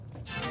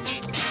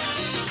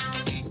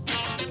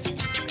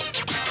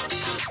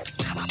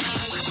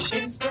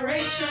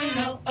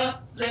Inspirational,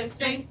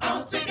 uplifting,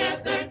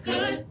 altogether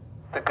good.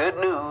 The Good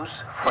News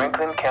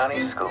Franklin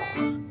County Schools.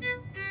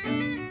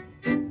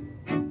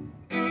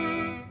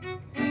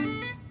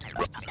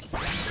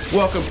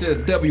 Welcome to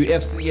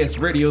WFCS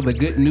Radio, the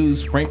Good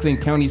News Franklin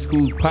County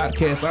Schools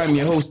podcast. I'm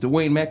your host,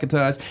 Dwayne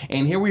McIntosh,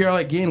 and here we are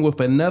again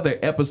with another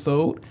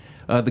episode.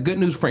 The Good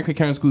News Franklin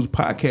County Schools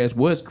podcast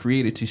was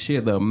created to share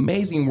the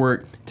amazing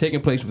work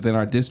taking place within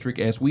our district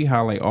as we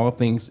highlight all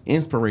things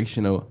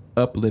inspirational,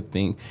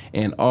 uplifting,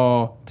 and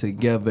all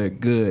together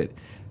good.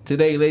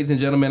 Today, ladies and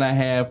gentlemen, I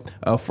have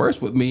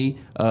first with me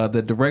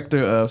the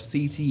Director of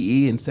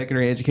CTE and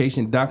Secondary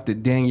Education, Dr.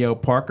 Danielle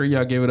Parker.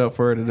 Y'all give it up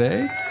for her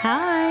today.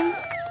 Hi.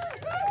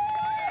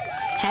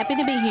 Happy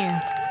to be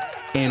here.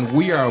 And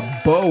we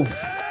are both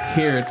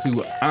here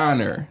to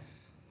honor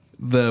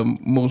the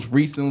most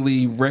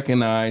recently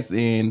recognized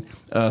and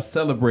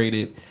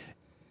celebrated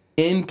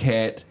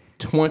NCCAT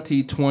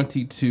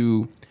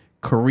 2022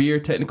 Career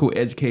Technical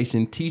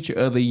Education Teacher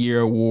of the Year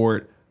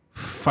Award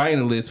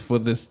finalist for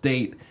the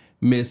state,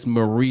 Miss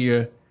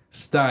Maria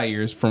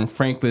Styers from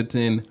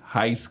Franklinton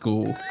High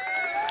School.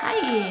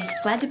 Hi.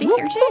 Glad to be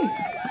here, too.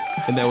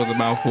 And that was a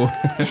mouthful.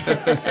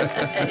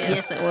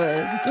 Yes, it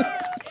was.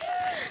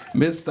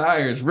 Miss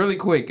Styers, really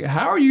quick,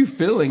 how are you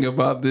feeling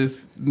about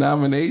this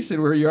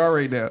nomination where you are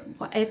right now?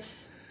 Well,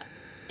 it's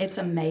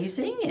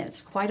amazing.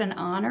 It's quite an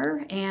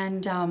honor,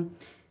 and I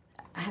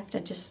have to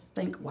just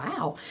think,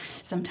 wow.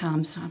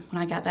 Sometimes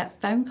when I got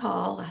that phone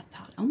call, I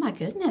thought, oh my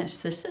goodness,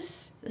 this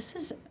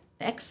is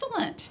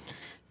excellent.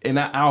 And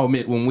I'll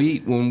admit, when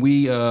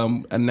we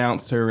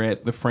announced her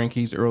at the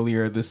Frankies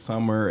earlier this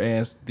summer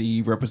as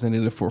the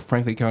representative for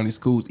Franklin County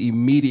Schools,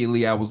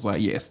 immediately I was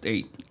like, yeah,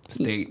 state.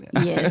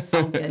 Yes.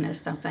 Oh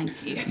goodness, no, thank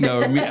you.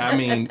 No, I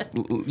mean,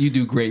 you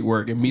do great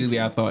work.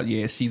 Immediately I thought,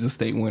 yeah, she's a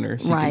state winner.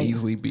 She can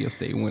easily be a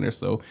state winner.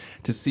 So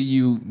to see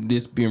you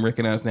this being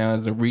recognized now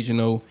as a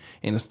regional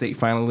and a state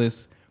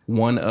finalist,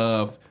 one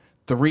of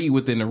 3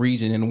 within the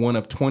region and one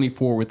of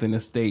 24 within the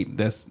state,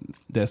 that's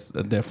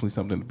definitely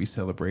something to be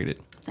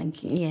celebrated.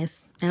 Thank you.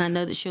 Yes, and I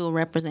know that she will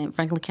represent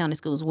Franklin County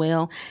Schools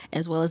well,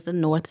 as well as the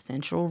North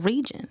Central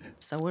region.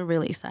 So we're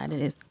really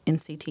excited as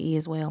NCTE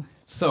as well.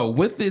 So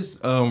with this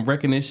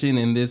recognition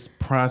and this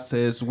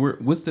process,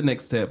 what's the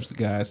next steps,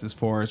 guys, as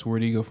far as where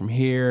do you go from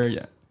here?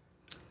 Yeah.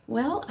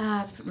 Well,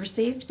 I've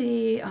received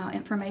the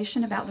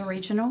information about the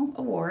regional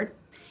award,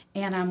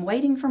 and I'm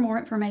waiting for more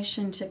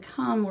information to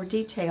come, more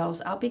details.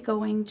 I'll be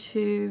going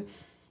to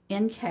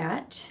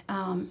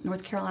NCCAT,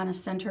 North Carolina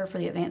Center for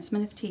the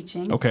Advancement of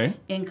Teaching,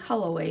 in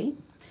Cullowhee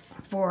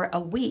for a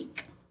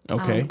week,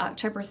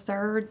 October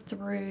 3rd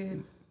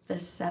through the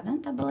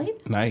 7th, I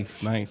believe.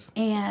 Nice.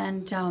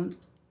 And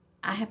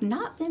I have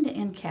not been to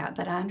NCCAT,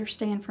 but I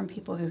understand from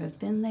people who have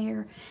been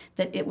there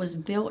that it was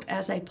built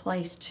as a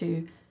place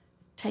to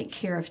take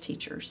care of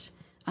teachers.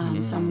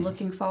 So I'm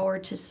looking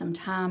forward to some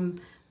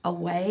time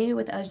away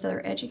with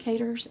other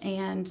educators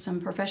and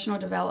some professional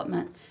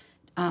development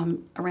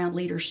around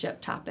leadership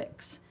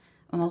topics.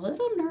 I'm a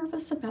little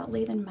nervous about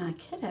leaving my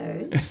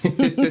kiddos,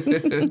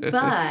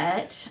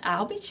 but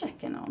I'll be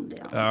checking on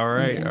them. All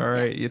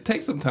right. You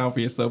take some time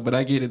for yourself, but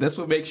I get it. That's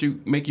what make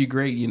you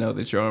great. You know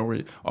that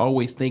you're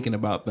always thinking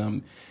about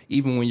them,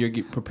 even when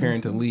you're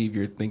preparing to leave.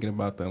 You're thinking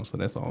about them, so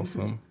that's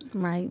awesome.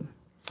 Right.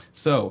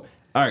 So,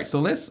 all right. So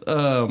let's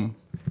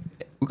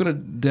we're gonna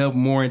delve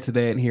more into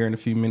that here in a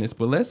few minutes,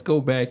 but let's go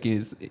back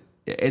is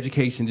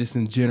education just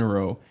in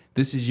general.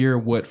 This is year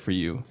what for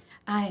you?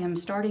 I am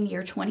starting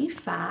year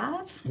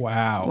 25.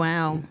 Wow.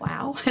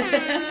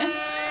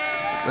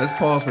 Let's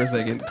pause for a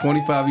second.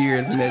 25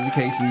 years in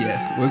education,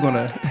 yes. We're going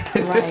to...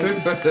 Right.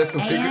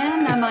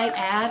 And I might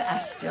add, I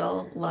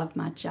still love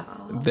my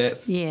job.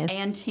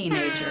 And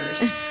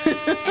teenagers.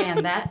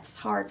 And that's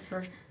hard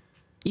for...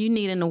 You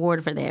need an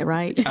award for that,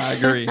 right? I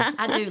agree.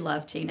 I do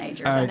love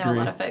teenagers. I know a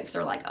lot of folks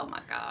are like, oh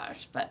my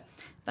gosh, but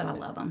I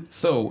love them.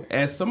 So,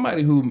 as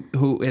somebody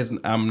who is,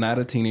 I'm not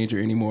a teenager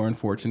anymore,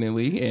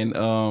 unfortunately, and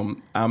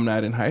I'm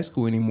not in high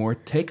school anymore.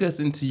 Take us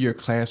into your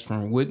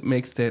classroom. What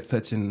makes that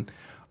such an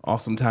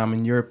awesome time,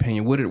 in your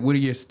opinion? What do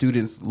your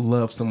students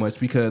love so much?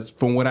 Because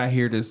from what I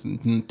hear, there's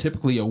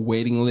typically a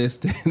waiting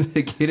list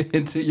to get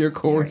into your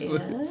course.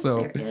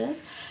 There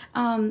is.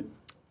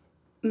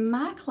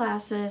 My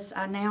classes,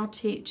 I now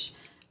teach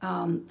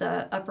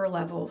the upper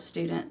level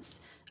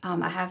students.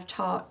 I have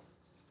taught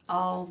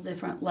all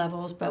different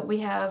levels, but we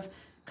have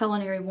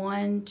culinary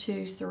 1,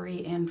 2,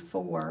 3, and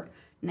 4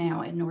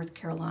 now in North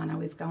Carolina.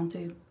 We've gone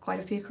through quite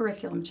a few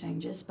curriculum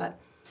changes, but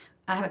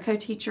I have a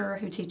co-teacher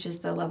who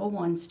teaches the level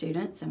 1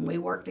 students, and we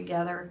work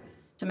together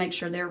to make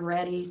sure they're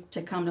ready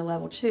to come to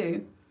level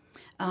 2.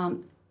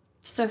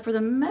 So for the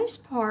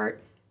most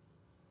part,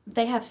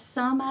 they have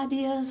some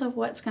ideas of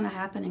what's going to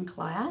happen in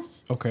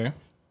class. Okay.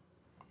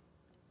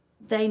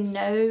 They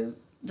know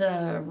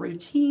the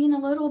routine a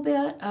little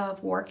bit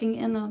of working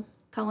in the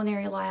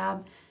culinary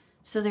lab,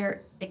 so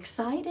they're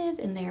excited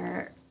and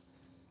they're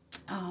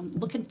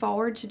looking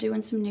forward to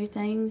doing some new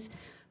things.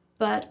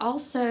 But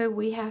also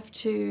we have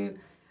to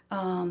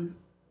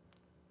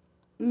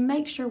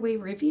make sure we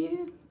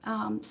review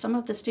Some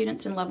of the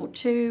students in level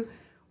 2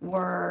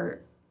 were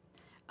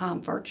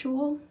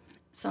virtual.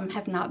 Some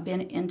have not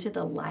been into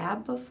the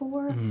lab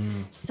before.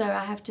 So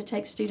I have to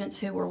take students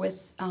who were with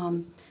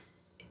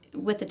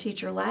the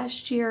teacher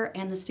last year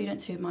and the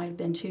students who might have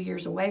been 2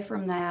 years away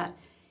from that,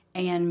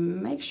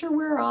 and make sure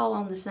we're all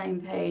on the same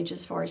page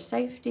as far as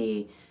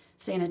safety,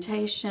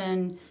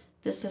 sanitation.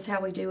 This is how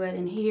we do it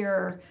in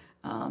here.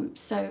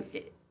 So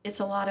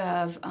it's a lot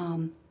of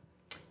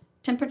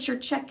temperature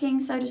checking,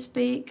 so to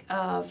speak,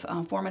 of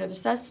formative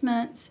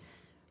assessments,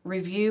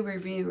 review,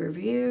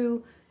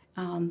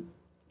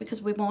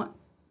 because we want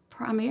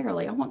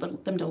primarily, I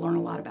want them to learn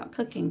a lot about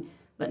cooking,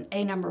 but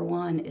number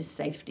one is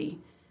safety.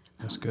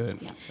 That's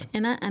good. Yeah.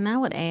 And I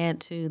would add,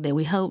 too, that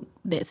we hope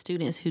that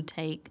students who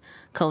take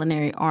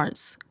culinary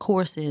arts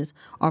courses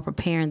are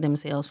preparing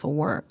themselves for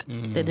work,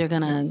 that they're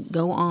going to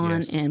go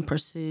on and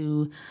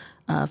pursue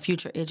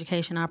future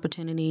education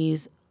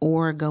opportunities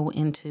or go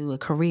into a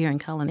career in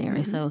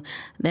culinary. So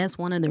that's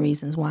one of the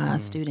reasons why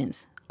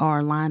students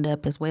are lined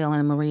up as well,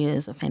 and Maria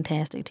is a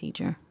fantastic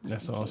teacher.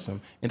 That's awesome.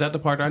 And Dr.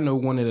 Parker, I know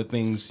one of the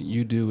things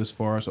you do as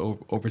far as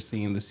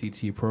overseeing the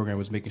CTE program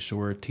is making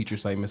sure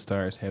teachers like Ms.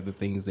 Styers have the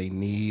things they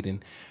need.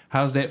 And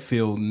how does that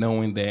feel,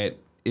 knowing that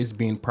it's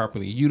being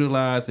properly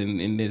utilized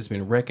and that it's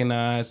been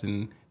recognized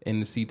and in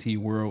the CTE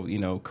world, you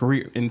know,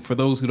 career. And for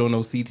those who don't know,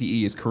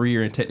 CTE is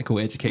career and technical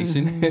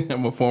education.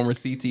 I'm a former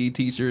CTE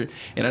teacher,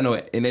 and I know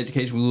in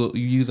education we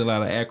use a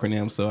lot of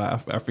acronyms, so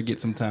I forget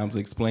sometimes to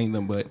explain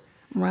them, but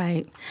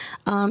Right.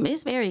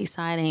 It's very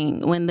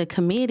exciting. When the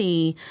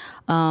committee,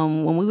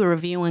 when we were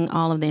reviewing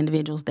all of the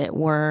individuals that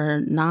were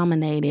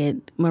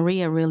nominated,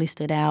 Maria really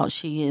stood out.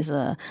 She is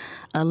a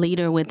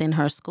leader within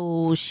her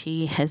school.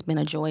 She has been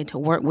a joy to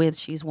work with.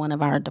 She's one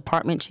of our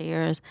department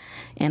chairs,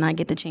 and I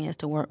get the chance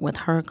to work with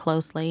her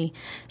closely.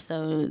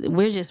 So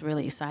we're just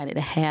really excited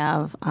to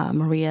have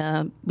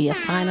Maria be a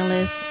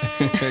finalist.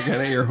 I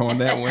got an air horn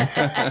that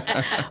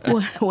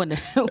one.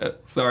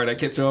 Sorry, did I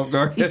catch you off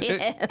guard?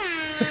 Yes.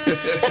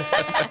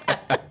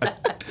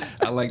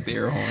 I like the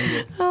air horn.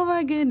 Yeah. Oh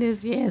my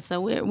goodness, yeah.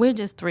 So we're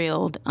just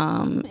thrilled,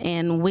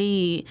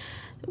 and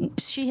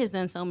she has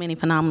done so many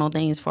phenomenal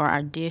things for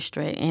our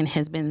district and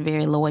has been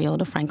very loyal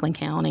to Franklin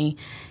County,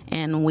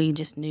 and we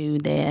just knew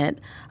that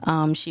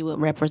she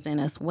would represent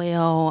us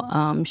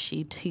well.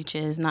 She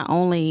teaches not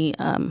only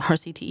her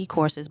CTE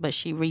courses, but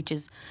she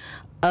reaches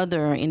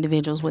other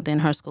individuals within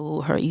her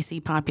school, her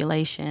EC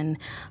population,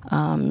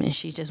 and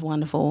she's just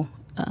wonderful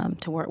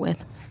to work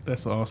with.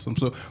 That's awesome.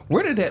 So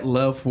where did that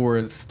love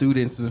for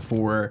students and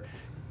for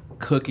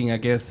cooking, I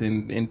guess,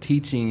 and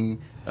teaching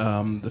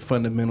the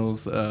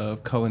fundamentals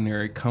of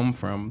culinary come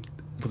from?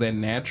 Was that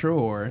natural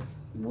or?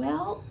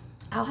 Well,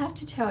 I'll have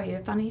to tell you a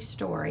funny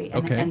story.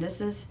 And, Okay. and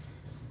this is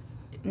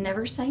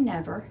never say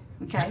never,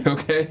 okay?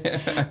 Okay.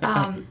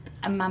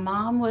 And my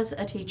mom was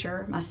a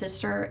teacher. My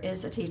sister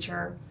is a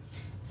teacher.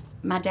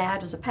 My dad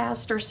was a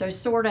pastor, so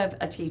sort of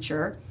a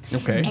teacher.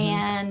 Okay.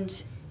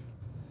 And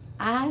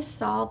I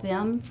saw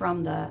them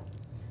from the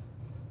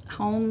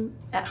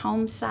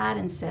home side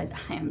and said,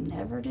 I am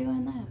never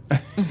doing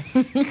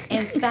that.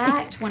 In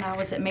fact, when I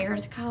was at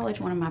Meredith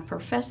College, one of my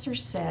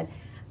professors said,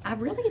 I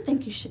really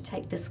think you should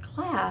take this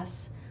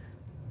class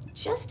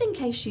just in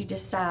case you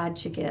decide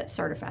to get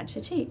certified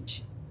to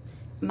teach.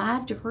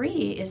 My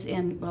degree is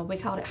in, well, we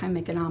called it home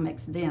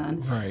economics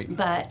then, Right.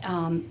 but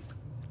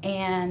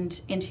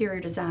and interior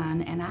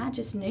design, and I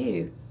just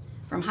knew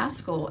from high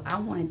school I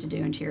wanted to do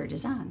interior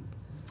design.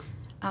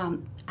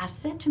 I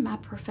said to my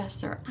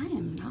professor, I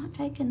am not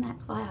taking that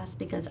class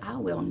because I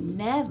will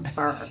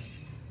never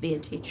be a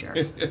teacher.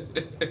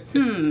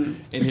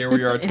 And here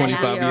we are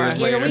 25 years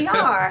later. Here we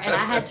are. And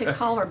I had to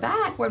call her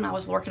back when I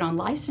was working on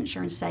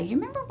licensure and say, you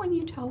remember when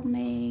you told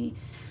me?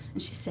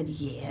 And she said,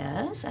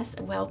 yes. I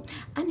said, well,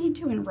 I need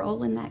to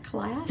enroll in that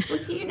class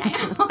with you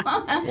now.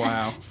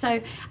 Wow. So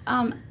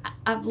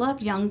I've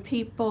loved young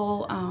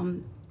people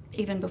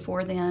even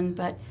before then,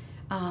 but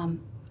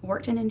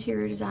worked in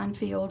interior design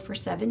field for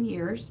 7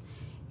 years.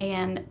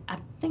 And I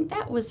think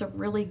that was a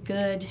really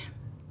good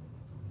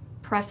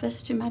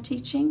preface to my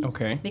teaching.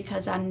 Okay.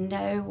 Because I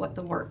know what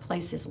the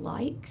workplace is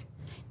like,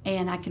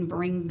 and I can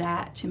bring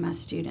that to my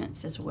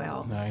students as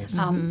well. Nice.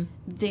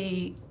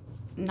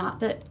 Not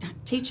that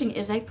teaching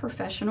is a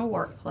professional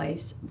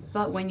workplace,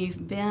 but when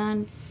you've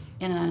been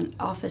in an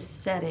office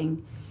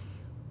setting,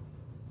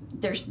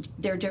 there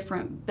are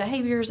different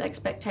behaviors,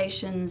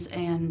 expectations,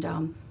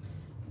 and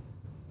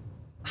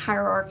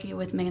hierarchy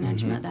with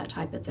management, that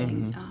type of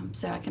thing.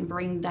 So I can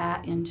bring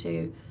that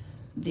into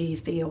the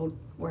field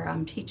where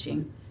I'm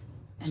teaching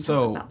and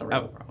talk about the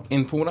real world.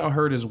 And from what I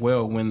heard as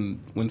well, when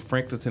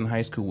Franklinton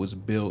High School was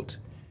built,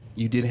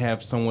 you did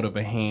have somewhat of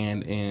a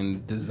hand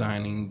in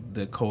designing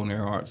the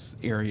culinary arts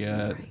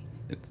area. Right.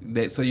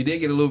 So you did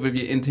get a little bit of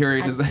your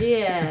interior design. I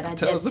did.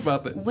 Tell us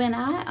about that. When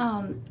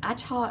I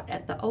taught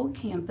at the old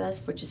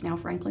campus, which is now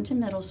Franklinton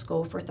Middle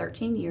School, for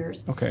 13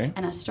 years. Okay.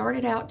 And I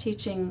started out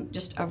teaching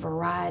just a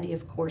variety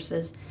of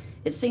courses.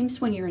 It seems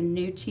when you're a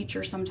new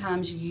teacher,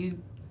 sometimes you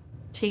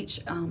teach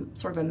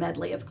sort of a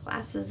medley of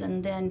classes,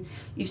 and then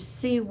you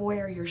see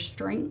where your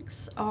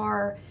strengths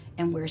are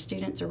and where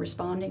students are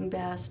responding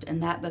best,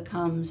 and that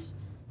becomes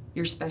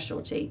your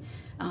specialty.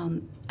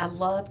 I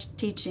loved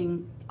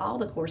teaching all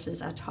the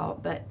courses I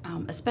taught, but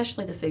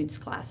especially the foods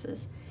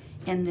classes.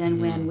 And then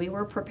when we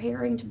were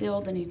preparing to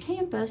build the new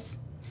campus,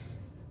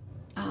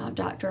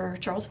 Dr.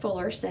 Charles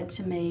Fuller said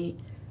to me,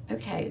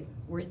 okay,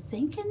 we're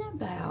thinking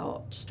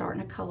about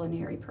starting a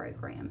culinary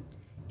program.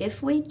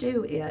 If we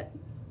do it,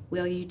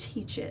 will you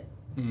teach it?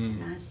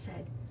 And I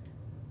said,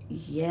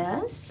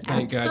 yes,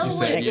 Thank God you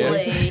absolutely.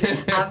 said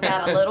yes. I've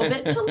got a little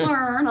bit to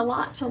learn, a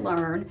lot to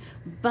learn,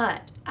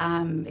 but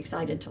I'm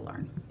excited to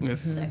learn.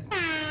 Yes. So,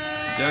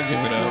 Y'all give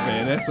it up,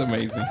 man. That's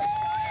amazing.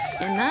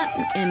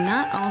 And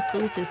not all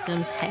school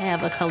systems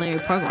have a culinary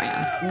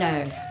program.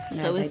 no,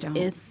 So they don't.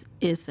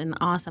 it's an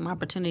awesome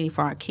opportunity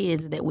for our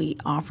kids that we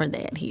offer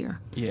that here.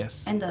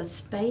 Yes. And the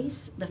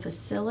space, the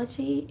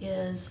facility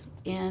is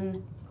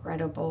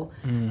incredible.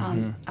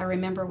 I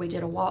remember we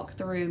did a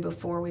walkthrough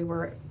before we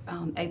were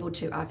able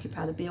to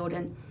occupy the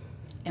building,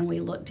 and we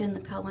looked in the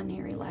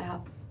culinary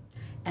lab.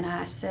 And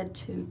I said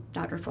to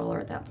Dr. Fuller,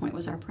 at that point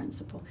was our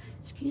principal,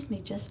 excuse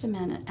me just a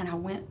minute. And I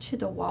went to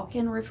the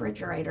walk-in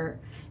refrigerator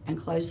and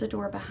closed the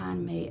door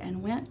behind me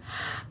and went,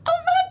 oh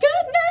my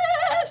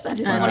goodness! I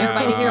didn't want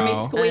everybody to hear me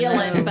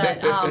squealing,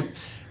 but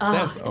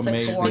That's it's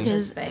amazing. a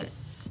gorgeous Because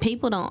space.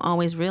 People don't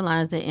always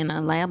realize that in a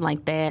lab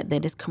like that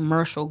it's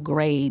commercial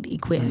grade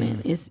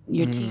equipment.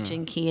 You're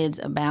teaching kids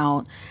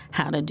about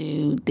how to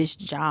do this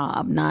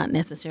job, not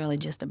necessarily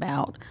just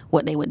about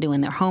what they would do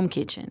in their home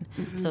kitchen.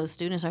 So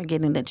students are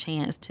getting the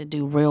chance to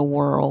do real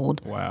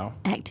world Wow.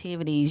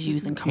 activities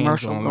using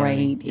commercial Hands-on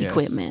learning. grade Yes.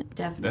 equipment.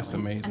 Definitely. That's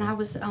amazing. And I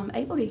was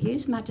able to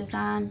use my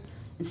design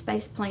and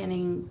space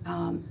planning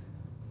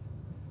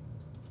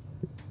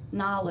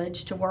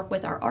knowledge to work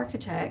with our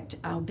architect.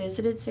 I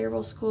visited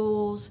several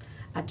schools.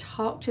 I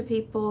talked to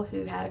people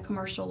who had a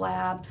commercial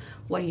lab.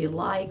 What do you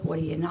like? What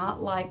do you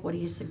not like? What do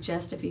you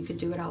suggest if you could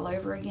do it all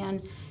over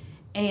again?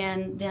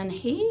 And then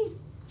he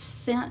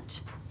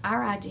sent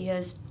our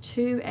ideas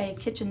to a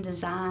kitchen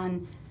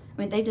design.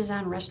 I mean, they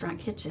design restaurant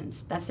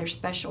kitchens. That's their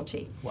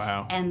specialty.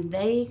 Wow. And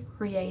they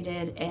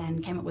created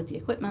and came up with the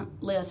equipment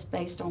list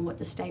based on what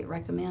the state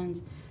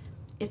recommends.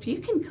 If you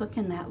can cook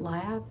in that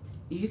lab,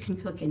 you can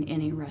cook in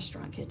any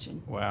restaurant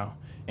kitchen. Wow.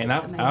 And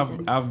It's I've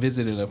amazing. I've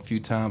visited a few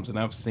times, and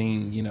I've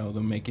seen, you know,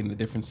 them making the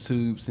different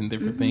soups and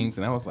different things,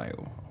 and I was like,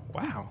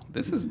 wow,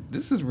 this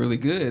is really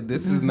good.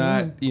 This is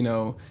not, you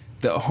know,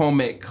 the home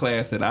ec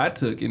class that I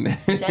took in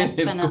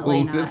Definitely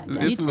school. not. This You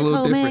is a took little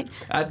home different. ec?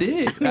 I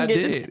did. I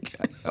did.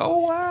 Oh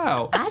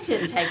wow. I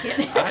didn't take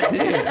it. I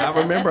did. I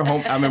remember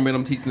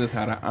them teaching us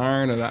how to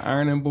iron on the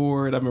ironing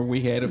board. I remember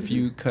we had a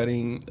few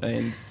cutting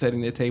and setting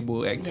the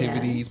table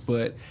activities, Yes.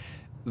 but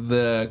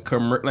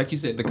like you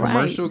said, the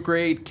commercial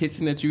grade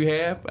kitchen that you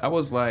have, I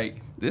was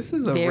like, this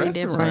is a Very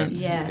restaurant. different.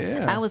 Yes.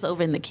 Yeah. I was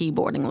over in the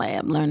keyboarding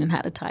lab learning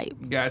how to type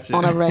Gotcha.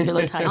 on a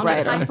regular On a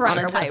typewriter.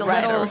 typewriter with the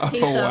little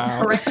piece wow.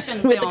 of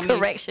correction With the film. you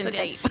correction put in.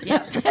 tape.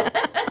 Yep.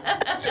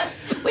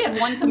 We had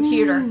one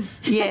computer.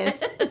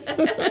 Yes.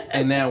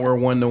 And now we're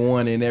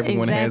 1-to-1, and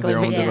everyone has their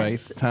own Exactly.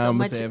 device. Yes.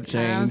 Times So have much changed.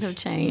 times have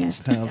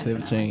changed. Times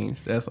have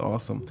changed. That's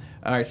awesome.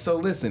 All right, so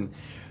listen,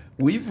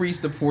 we've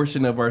reached the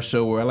portion of our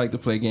show where I like to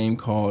play a game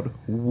called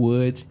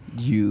Would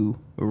You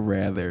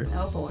Rather.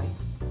 Oh boy.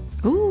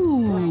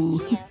 Ooh.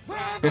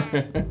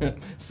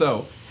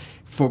 So,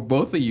 for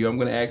both of you, I'm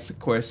going to ask a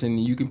question.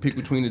 You can pick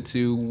between the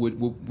two,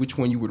 which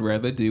one you would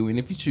rather do, and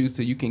if you choose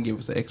to, you can give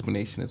us an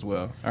explanation as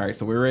well. All right,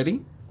 so we're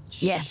ready?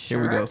 Yes.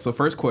 Here we go. So,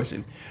 first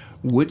question: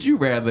 would you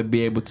rather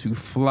be able to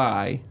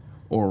fly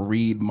or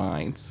read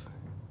minds?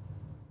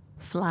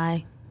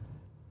 Fly.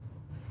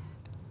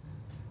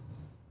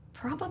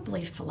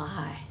 Probably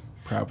fly.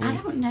 Probably. I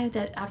don't know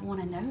that I'd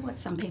want to know what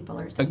some people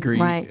are thinking. Agreed.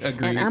 Right.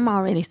 Agreed. And I'm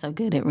already so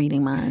good at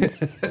reading minds.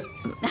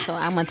 So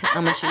I'm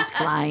gonna choose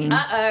flying.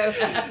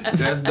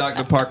 That's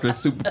Dr.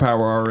 Parker's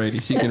superpower already.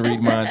 She can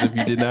read minds if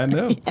you did not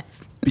know.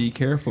 Yes. Be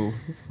careful.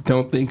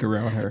 Don't think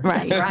around her.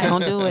 Right. right.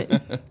 Don't do it.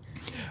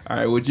 All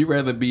right. Would you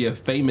rather be a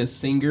famous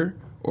singer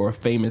or a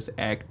famous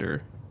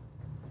actor?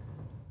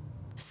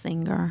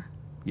 Singer.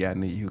 Yeah, I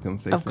knew you were going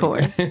to say Of singer.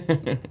 course.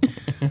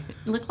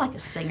 Look like a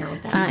singer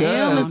with that. I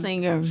am a does.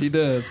 singer. She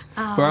does.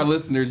 For our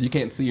listeners, you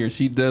can't see her.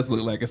 She does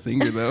look like a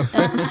singer, though.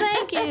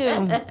 Thank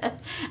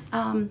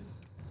you.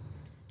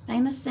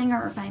 Famous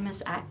singer or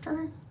famous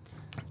actor?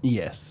 I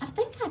Yes.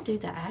 think I'd do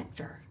the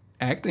actor.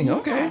 Acting.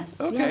 Okay. Yes,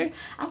 Okay. yes.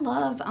 I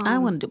love. I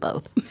want to do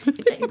both.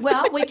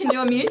 Well, we can do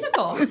a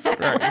musical. All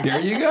right, there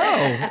you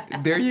go.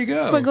 There you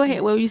go. But go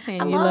ahead. What were you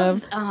saying I you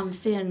love love?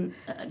 seeing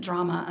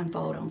drama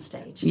unfold on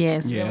stage.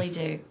 Yes. Yeah. Really Yes.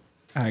 do.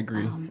 I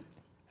agree.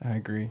 I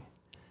agree.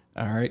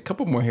 All right.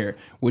 Couple more here.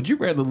 Would you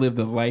rather live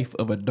the life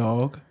of a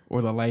dog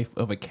or the life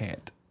of a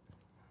cat?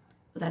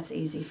 That's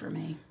easy for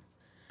me.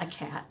 A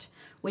cat.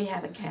 We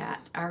have a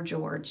cat. Our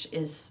George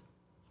is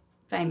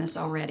famous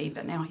already,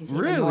 but now he's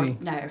even Really? more.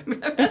 No.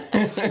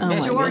 Oh my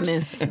George,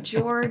 goodness.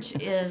 George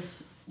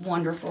is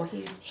wonderful.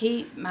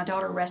 My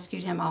daughter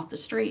rescued him off the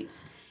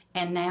streets,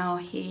 And now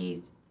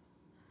he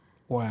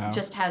Wow.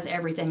 just has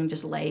everything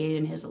just laid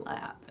in his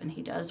lap, and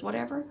he does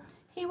whatever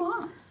he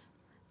wants.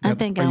 I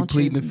think Are you I'll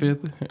choose. pleading the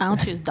fifth? I'll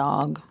choose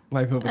dog.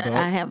 Life of a dog.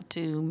 I have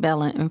two,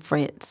 Bella and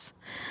Fritz,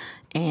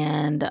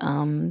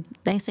 and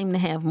they seem to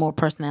have more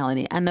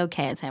personality. I know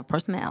cats have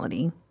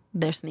personality.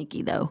 They're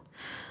sneaky though,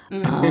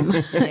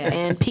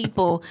 and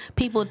people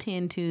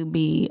tend to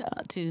be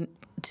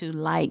to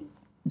like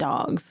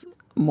dogs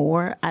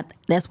more.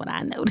 That's what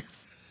I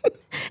notice.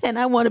 And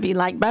I want to be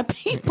liked by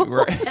people.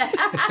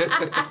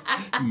 Right.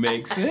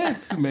 Makes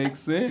sense. Makes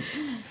sense.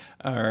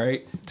 All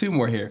right. Two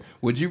more here.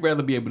 Would you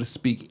rather be able to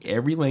speak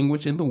every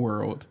language in the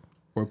world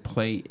or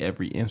play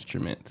every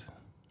instrument?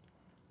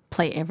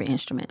 Play every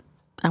instrument.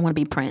 I want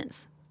to be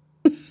Prince.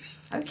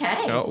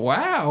 Okay. Oh,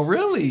 wow.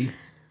 Really?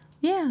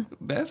 Yeah.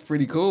 That's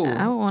pretty cool.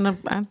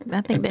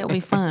 I think that would be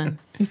fun.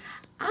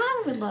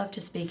 I would love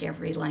to speak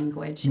every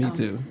language. Me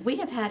too. We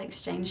have had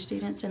exchange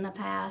students in the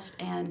past,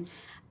 and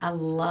I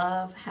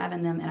love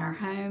having them in our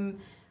home,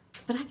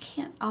 but I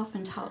can't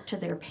often talk to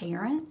their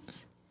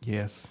parents.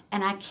 Yes.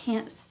 And I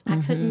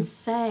couldn't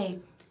say,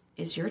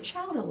 is your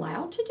child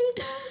allowed to do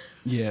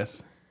this?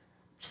 Yes.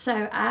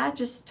 So I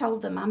just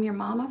told them, I'm your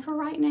mama for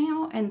right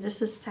now, and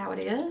this is how it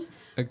is.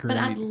 Agreed. But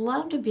I'd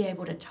love to be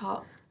able to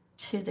talk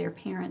to their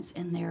parents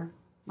in their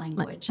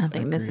language. I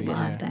think that's a Agreed. good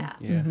Love idea. that.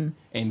 Yeah.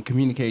 And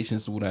communication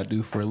is what I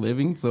do for a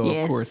living. So, of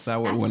Yes, course, I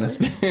would want to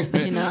spend.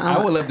 But, you know,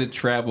 I would love to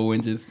travel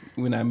and just,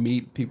 when I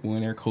meet people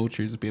in their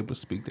cultures, be able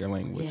to speak their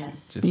language.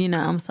 Yes. Just, You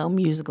know, I'm so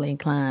musically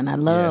inclined. I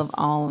love Yes.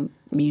 all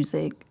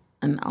music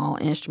and all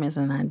instruments,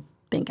 and I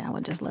think I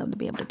would just love to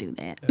be able to do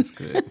that. That's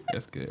good.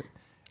 That's good.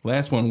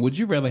 Last one. Would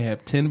you rather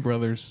have 10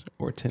 brothers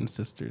or 10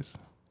 sisters?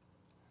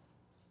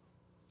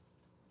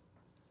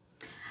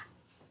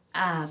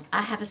 I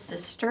have a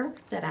sister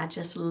that I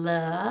just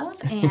love,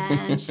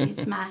 and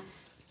she's my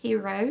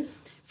hero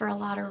for a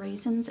lot of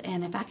reasons.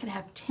 And if I could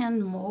have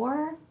 10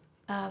 more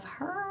of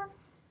her,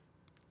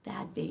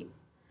 that'd be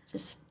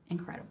just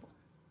incredible.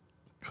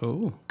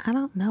 Cool. I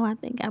don't know. I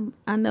think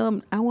I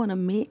know I want a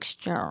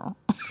mixture.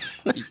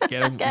 Would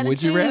you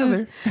choose.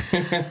 rather?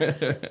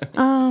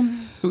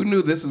 Who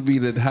knew this would be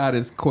the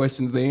hottest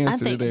questions to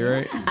answer today,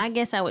 right? I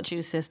guess I would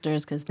choose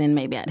sisters because then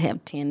maybe I'd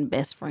have 10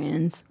 best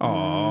friends.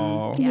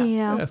 Oh,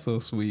 Yeah. that's so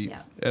sweet.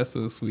 Yeah. That's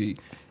so sweet.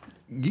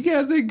 You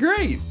guys did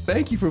great.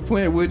 Thank you for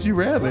playing Would You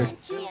Rather.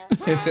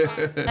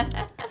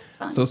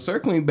 So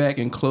circling back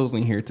and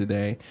closing here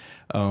today,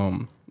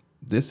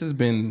 this has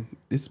been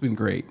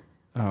great.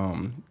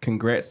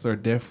 Congrats are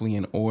definitely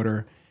in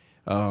order.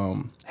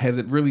 Has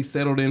it really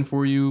settled in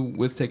for you?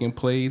 What's taking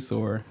place,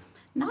 or?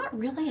 Not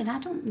really, and I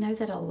don't know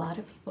that a lot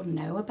of people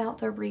know about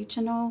the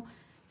regional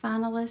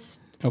finalist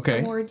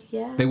award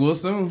yet. They will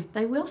soon,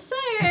 They will soon.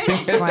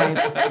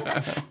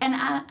 Right. And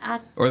I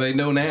or they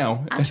know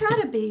now. I try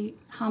to be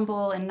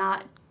humble and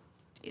not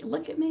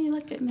look at me.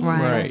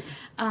 Right.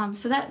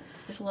 So that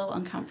is a little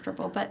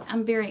uncomfortable, but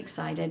I'm very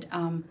excited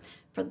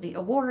for the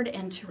award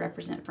and to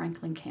represent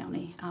Franklin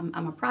County.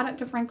 I'm a product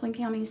of Franklin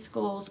County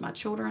schools. My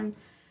children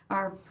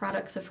are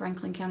products of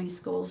Franklin County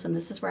schools, and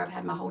this is where I've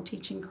had my whole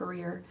teaching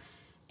career.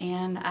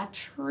 And I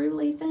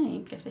truly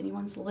think if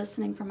anyone's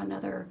listening from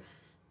another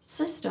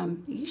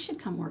system, you should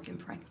come work in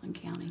Franklin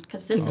County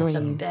because this is the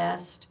Agreed.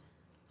 best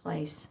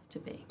place to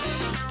be.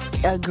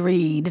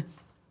 Agreed.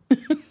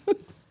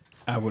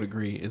 I would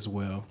agree as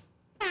well.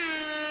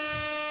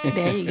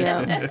 There you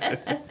go.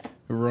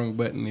 Wrong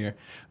button there.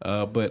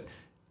 But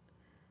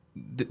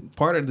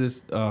part of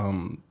this,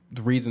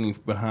 the reasoning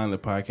behind the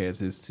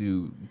podcast is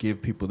to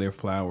give people their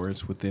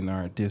flowers within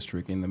our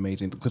district and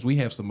amazing, because we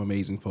have some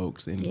amazing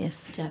folks. And,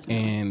 Yes. Definitely.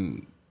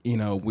 and you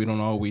know, we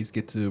don't always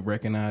get to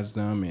recognize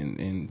them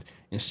and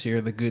share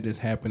the good that's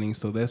happening.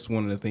 So that's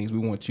one of the things we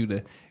want you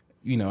to,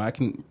 you know,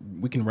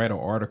 we can write an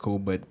article,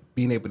 but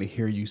being able to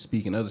hear you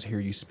speak and others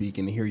hear you speak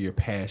and hear your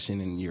passion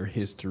and your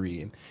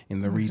history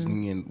and the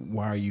reasoning and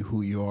why are you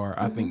who you are,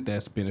 I think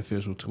that's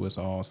beneficial to us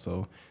all.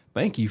 So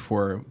thank you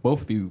for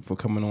both of you for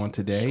coming on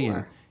today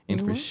Sure.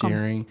 and for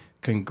sharing.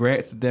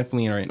 Congrats,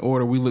 definitely are in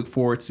order. We look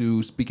forward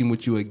to speaking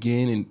with you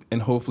again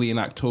and hopefully in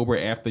October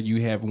after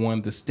you have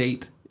won the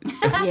state.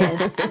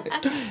 Yes.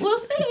 We'll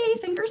see.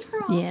 Fingers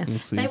crossed. Yes. We'll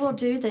see. They will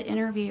do the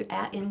interview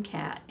at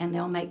NCCAT, and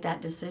they'll make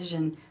that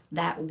decision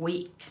that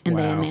week. And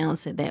they Wow.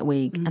 announce it that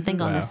week. I think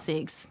on Wow. the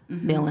 6th,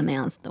 they'll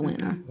announce the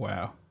winner.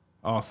 Wow.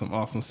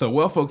 Awesome. So,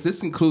 well, folks,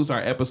 this concludes our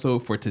episode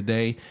for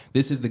today.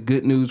 This is the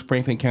Good News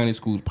Franklin County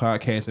Schools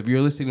podcast. If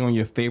you're listening on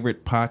your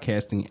favorite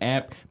podcasting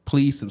app,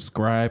 please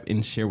subscribe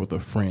and share with a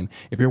friend.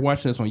 If you're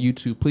watching us on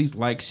YouTube, please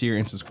like, share,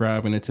 and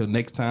subscribe. And until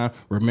next time,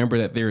 remember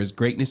that there is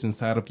greatness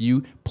inside of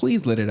you.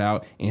 Please let it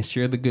out and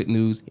share the good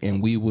news,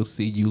 and we will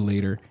see you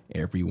later,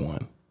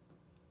 everyone.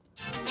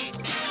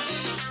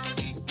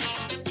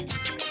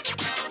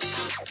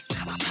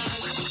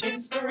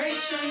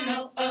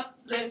 Inspirational,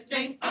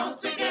 uplifting,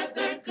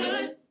 altogether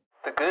good.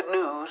 The Good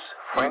News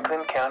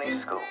Franklin County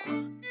Schools.